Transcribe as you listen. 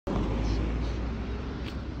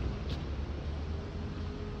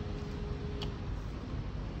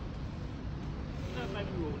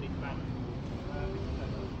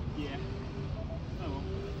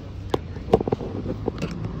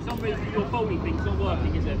problem is your folding thing's not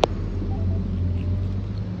working, is it?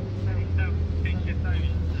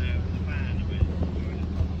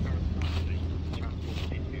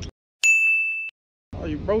 Oh,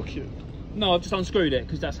 you broke it? No, I've just unscrewed it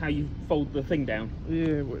because that's how you fold the thing down.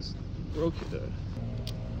 Yeah, but it's broke it though.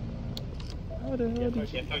 How the hell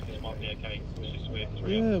did you... Focus might be okay. It's just weird.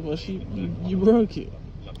 Yeah, but you broke it.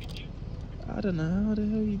 I don't know how the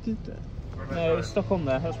hell you did that. No, it's stuck on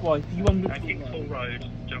there. That's why. You Kingsall Road,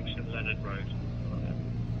 junction Leonard Road.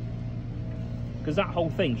 Because that whole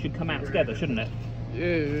thing should come out together, shouldn't it?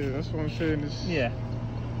 Yeah, that's what I'm saying. Is Yeah.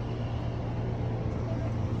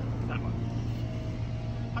 That one.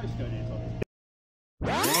 Postcode is on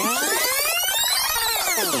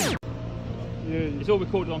it. yeah, It's all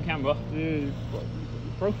recorded on camera. yeah, you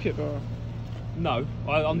broke it though. No,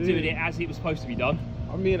 I'm doing it as it was supposed to be done.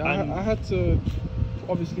 I mean, I had to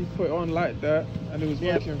obviously put it on like that, and it was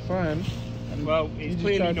working fine. And well, it's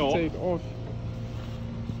clearly not. To take it off.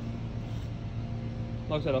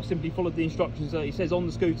 Like I said, I've simply followed the instructions that it says on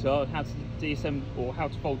the scooter how to deassemble or how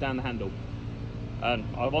to fold down the handle. And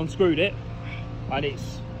I've unscrewed it, and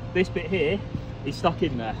it's this bit here is stuck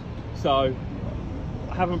in there. So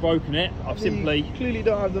I haven't broken it. I've simply. You clearly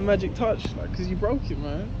don't have the magic touch, like, because you broke it,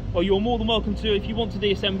 man. Well, you're more than welcome to, if you want to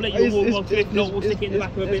deassemble it, you're more than welcome to. If not, we'll stick it in the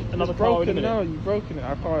back of another car in a minute. Now you've broken it.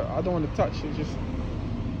 I don't want to touch it. Just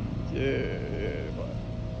yeah, but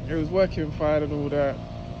it was working fine and all that.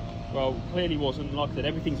 Well, clearly wasn't. Like I said,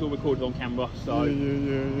 everything's all recorded on camera. So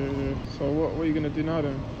yeah. So what are you gonna do now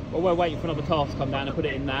then? Well, we're waiting for another car to come down and put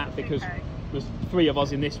it in that because there's 3 of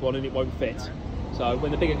us in this one and it won't fit. So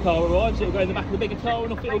when the bigger car arrives, it'll go in the back of the bigger car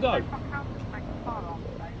and off it'll go.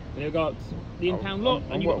 And it'll go up the impound lot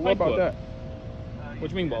and you've got what about that? What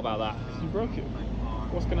do you mean, what about that? You broke it.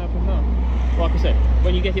 What's going to happen now? Like I said,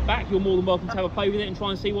 when you get it back, you're more than welcome to have a play with it and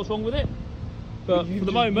try and see what's wrong with it. But for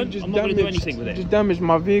the moment, I'm not going to do anything with it. You just damaged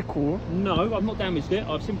my vehicle. No, I've not damaged it.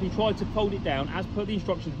 I've simply tried to fold it down as per the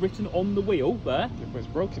instructions written on the wheel there. Yeah, but it's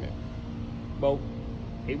broken it. Well,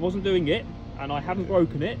 it wasn't doing it, and I haven't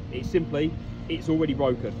broken it. It's simply, it's already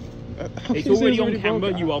broken. It's already on camera.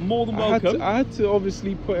 Broken. You are more than welcome. I had to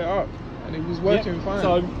obviously put it up, and it was working fine.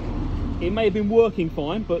 So it may have been working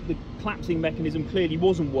fine, but the collapsing mechanism clearly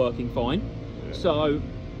wasn't working fine. Yeah. So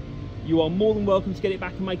you are more than welcome to get it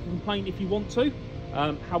back and make a complaint if you want to.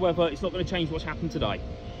 However, it's not going to change what's happened today.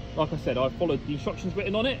 Like I said, I've followed the instructions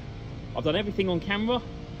written on it. I've done everything on camera.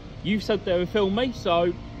 You've said there and filmed me,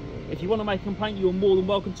 so if you want to make a complaint, you're more than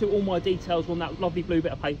welcome to. All my details are on that lovely blue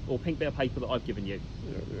bit of paper or pink bit of paper that I've given you.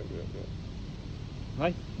 Yeah.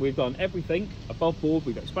 Okay, we've done everything above board.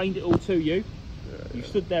 We've explained it all to you. You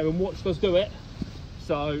stood there and watched us do it.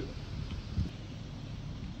 So,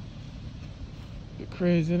 you're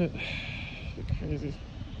crazy, isn't it? You're crazy.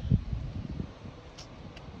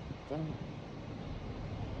 Damn.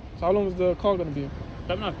 So how long is the car going to be?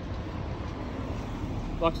 Don't know.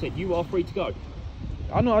 Like I said, you are free to go.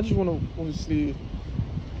 I know, I just want to obviously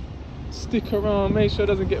stick around, make sure it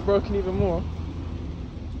doesn't get broken even more.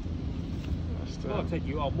 Like I said,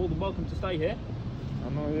 you are more than welcome to stay here. I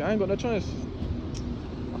know, I ain't got no choice.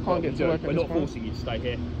 I can't get to work. We're not forcing you to stay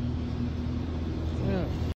here. Yeah.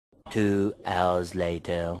 2 hours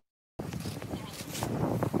later.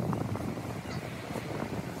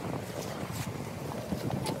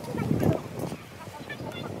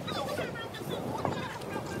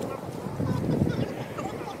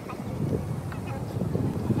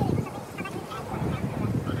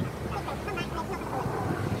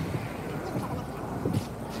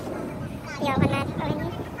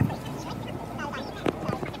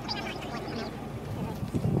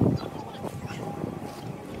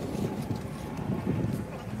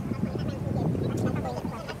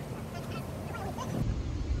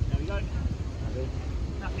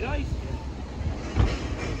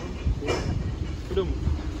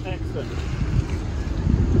 Excellent.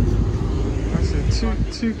 I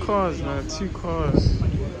said two cars, man, 2 cars.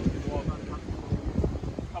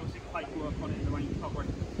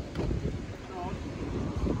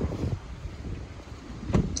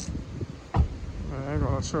 I ain't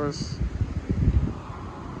got no choice.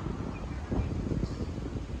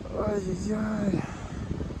 Ay, ay, ay.